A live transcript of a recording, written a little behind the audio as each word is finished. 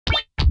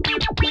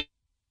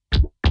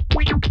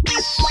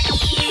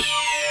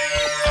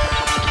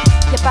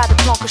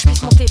que je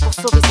puisse monter pour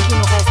sauver ce qui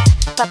nous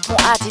reste. Pas de pont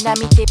à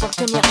dynamiter pour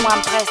tenir loin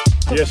de Brest.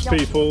 Yes,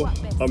 people,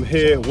 I'm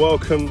here.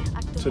 Welcome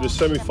to the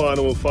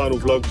semi-final and final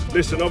vlog.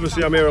 Listen,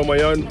 obviously I'm here on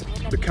my own.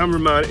 The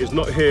cameraman is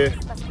not here.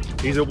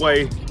 He's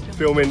away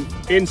filming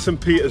in St.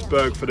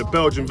 Petersburg for the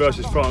Belgium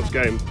versus France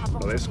game.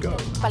 So let's go.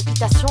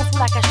 Palpitation sous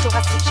la cage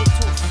thoracique,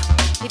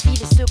 j'étouffe. Défile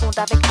les secondes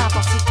avec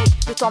intensité.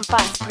 Le temps ne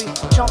passe plus.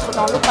 J'entre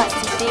dans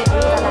l'opacité.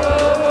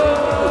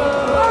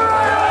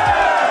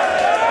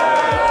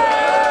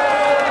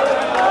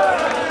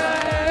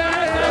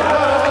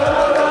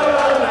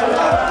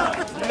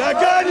 Il a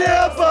gagné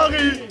à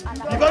Paris.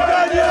 Il va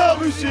gagner en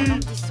Russie.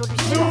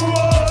 Nous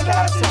on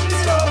a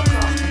disparu.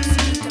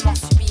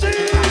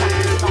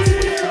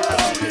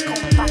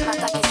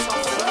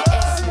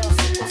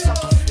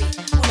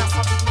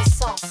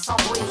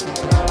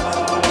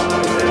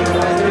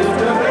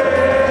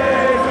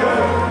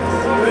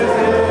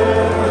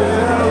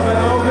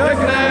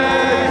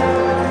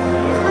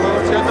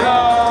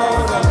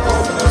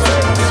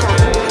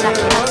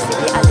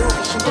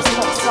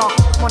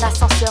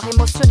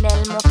 Émotionnel,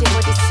 montée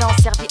redescend,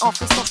 servi en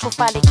frisson, je trouve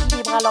pas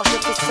l'équilibre alors je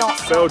fais sens.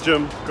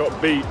 Belgium got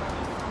beat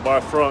by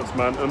France,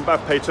 man.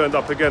 Mbappe turned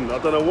up again. I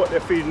don't know what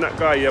they're feeding that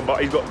guy here, but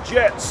he's got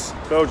jets.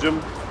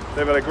 Belgium,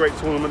 they've had a great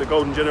tournament, the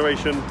golden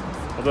generation.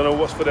 I don't know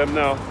what's for them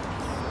now,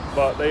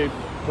 but they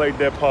played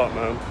their part,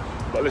 man.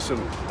 But listen,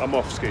 I'm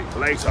off ski.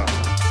 Later.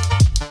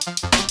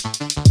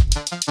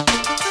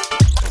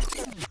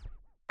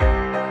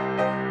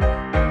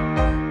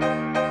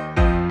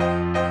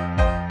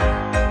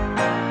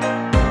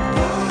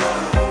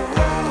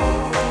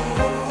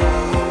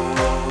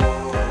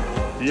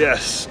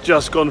 Yes,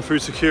 just gone through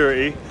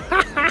security.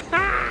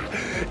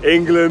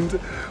 England,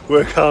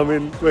 we're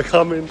coming.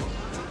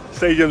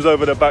 Stadium's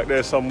over the back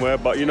there somewhere,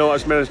 but you know what, I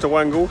just managed to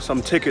wangle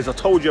some tickets. I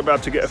told you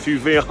about to get a few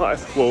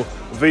VVIPs.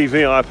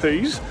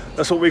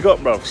 That's what we got,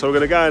 bruv. So we're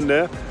gonna go in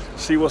there,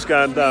 see what's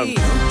going down.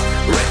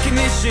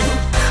 Recognition,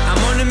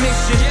 I'm on a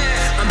mission,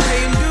 I'm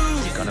paying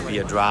dues. It's gonna be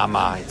a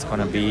drama, it's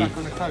gonna be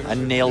a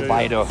nail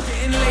biter.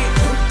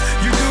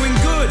 You're doing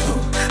good,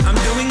 I'm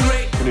doing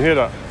great. Can you hear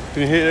that?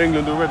 Can you hear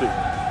England already?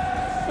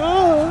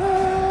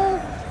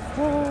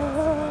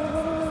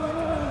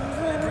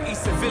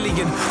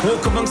 Civilian,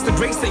 walk amongst the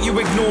greats that you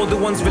ignore, the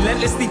ones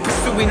relentlessly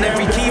pursuing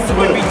every key to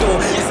every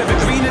door. It's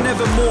evergreen and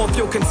evermore if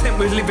you're content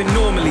with living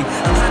normally.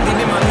 I'm handing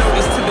in my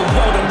notice to the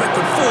world on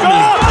record formally.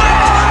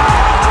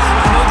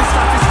 I know this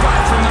life is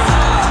right for me.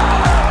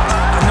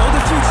 I know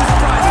the future's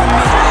bright for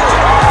me.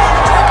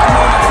 I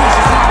know my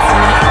future's light for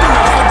me. I do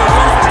not for the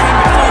ones that came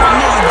before and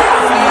nearly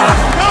died for me.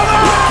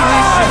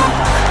 Recognition,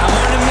 I'm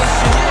on a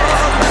mission.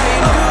 I'm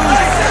paying dues.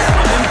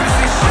 I'm in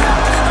position.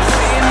 I'm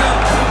staying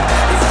up.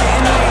 It's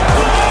getting late.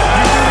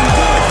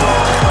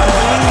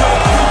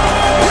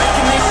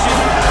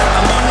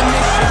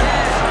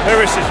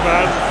 Heritage,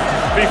 man.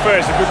 To be fair,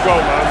 it's a good goal,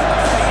 man.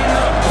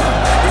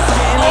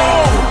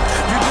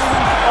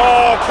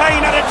 Oh,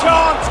 Kane had a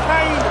chance,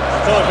 Kane!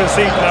 Can't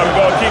concede now, we've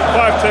got to keep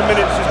 5-10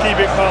 minutes, just keep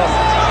it calm.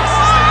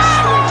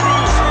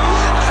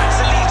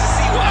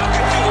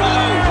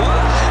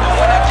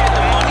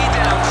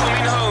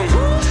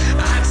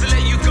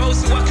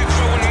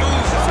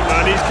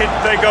 Man, these kids,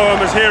 they go home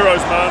as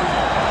heroes, man.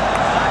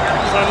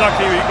 It's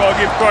unlucky, we've got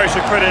to give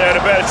Croatia credit, they're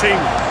a better team.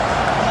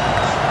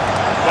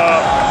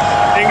 But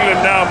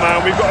England now,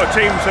 man, we've got a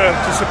team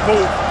to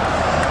support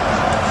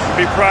and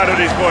be proud of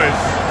these boys.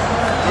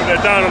 But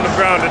they're down on the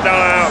ground, they're down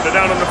and out, they're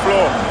down on the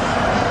floor.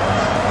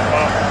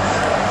 But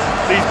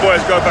these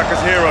boys go back as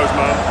heroes,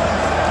 man.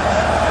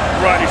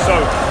 Rightly so.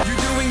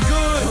 You're doing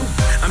good,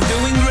 I'm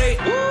doing great.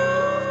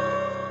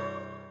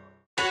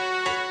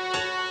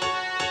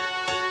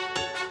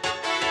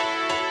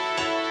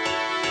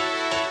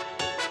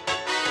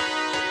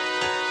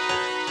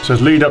 So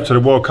it's lead up to the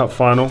World Cup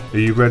final. Are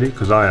you ready?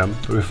 Because I am.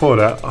 But before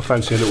that, I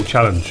fancy a little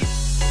challenge.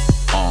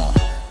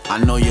 I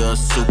know you're a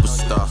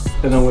superstar.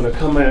 Then I'm going to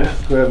come here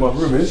where my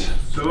room is.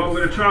 So I'm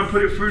going to try and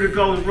put it through the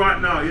goals right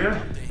now, yeah?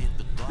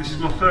 This is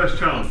my first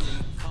chance.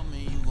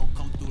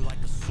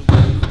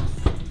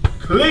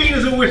 Clean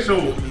as a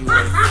whistle.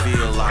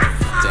 Feel like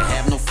to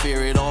have no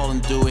fear at all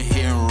and do it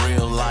here in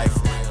real life.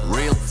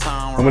 Real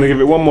time. I'm going to give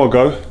it one more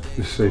go.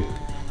 Let's see.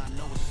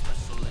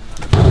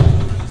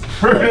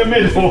 Through the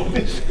middle.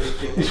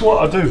 It's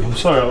what I do. I'm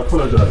sorry, I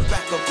apologise.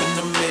 Back up in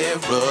the mirror,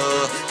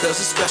 'cause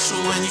it's special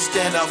when you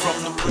stand out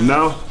from the. And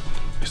now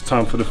it's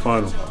time for the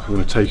final. I'm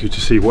going to take you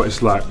to see what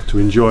it's like to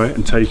enjoy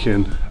and take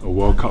in a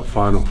World Cup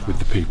final with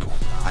the people.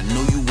 I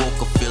know you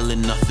woke up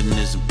feeling nothing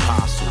is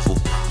impossible.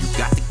 You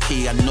got the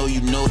key, I know you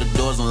know the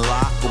door's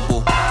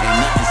unlockable. Ain't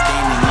nothing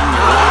standing in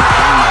your way.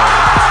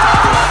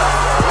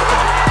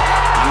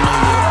 I know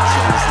you're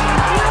chosen.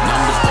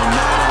 Numbers don't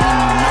matter when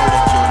you know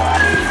that you're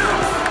the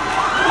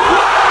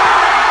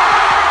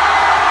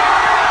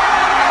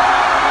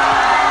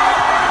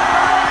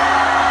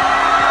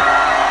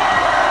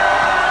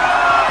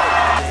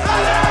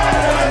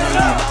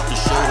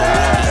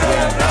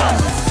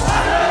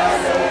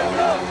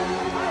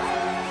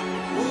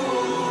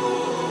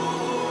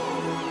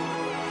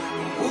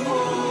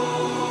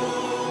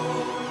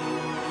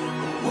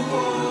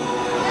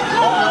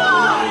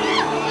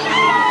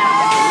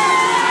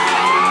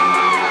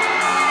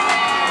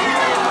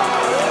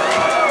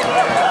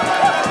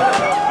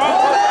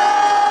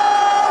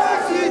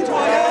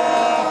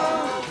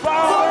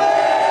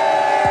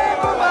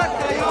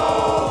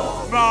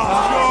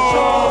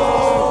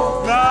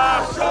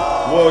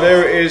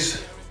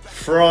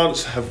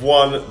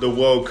won the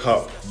World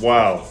Cup.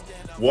 Wow,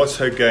 what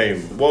a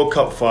game. World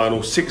Cup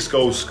final, 6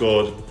 goals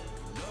scored,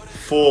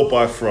 4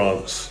 by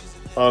France.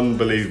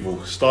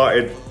 Unbelievable.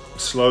 Started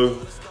slow.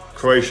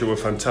 Croatia were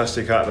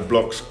fantastic out of the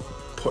blocks,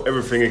 put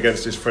everything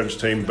against this French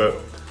team, but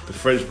the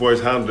French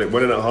boys handled it.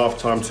 Went in at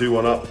half-time,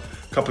 2-1 up.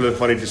 A couple of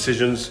funny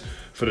decisions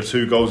for the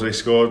 2 goals they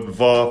scored.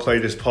 VAR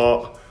played his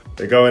part.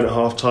 They go in at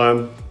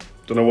half-time.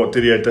 Don't know what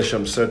Didier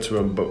Deschamps said to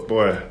them, but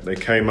boy, they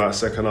came out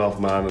second half,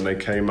 man, and they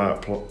came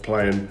out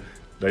playing.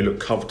 They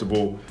look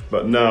comfortable.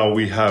 But now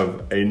we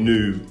have a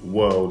new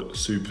world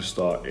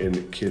superstar in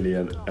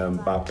Kylian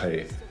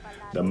Mbappe,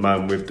 the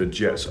man with the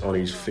jets on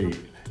his feet.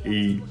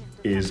 He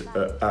is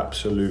an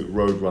absolute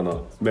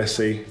roadrunner.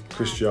 Messi,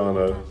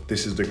 Cristiano,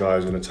 this is the guy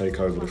who's going to take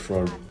over the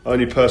throne.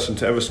 Only person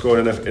to ever score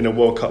in a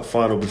World Cup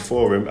final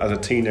before him as a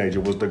teenager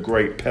was the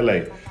great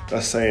Pele.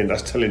 That's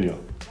telling you.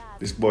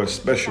 This boy's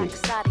special.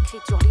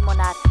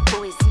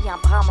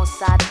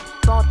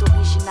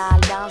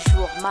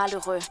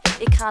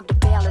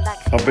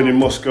 I've been in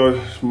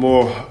Moscow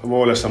more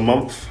or less a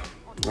month.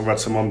 I've had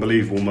some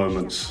unbelievable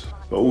moments.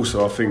 But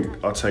also I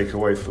think I take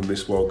away from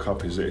this World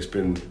Cup is that it's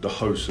been, the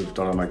hosts have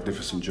done a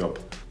magnificent job.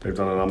 They've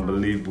done an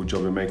unbelievable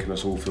job in making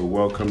us all feel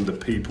welcome, the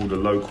people, the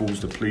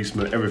locals, the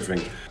policemen, everything.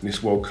 And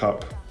this World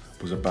Cup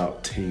was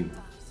about team,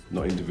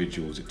 not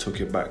individuals. It took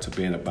it back to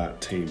being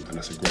about team, and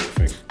that's a great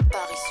thing.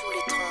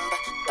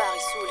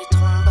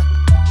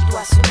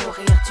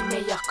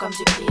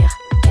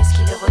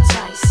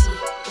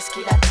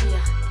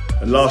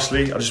 And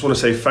lastly, I just want to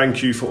say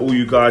thank you for all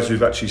you guys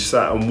who've actually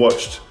sat and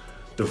watched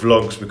the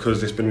vlogs,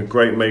 because it's been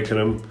great making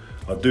them.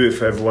 I'll do it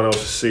for everyone else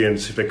to see and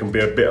see if they can be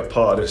a bit a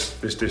part of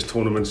this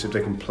tournament, see if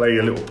they can play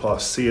a little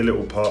part, see a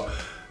little part,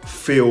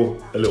 feel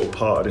a little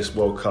part of this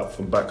World Cup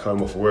from back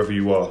home or from wherever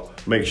you are.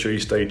 Make sure you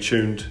stay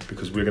tuned,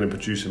 because we're going to be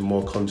producing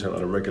more content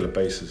on a regular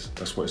basis.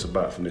 That's what it's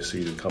about from this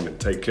season coming.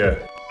 Take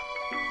care.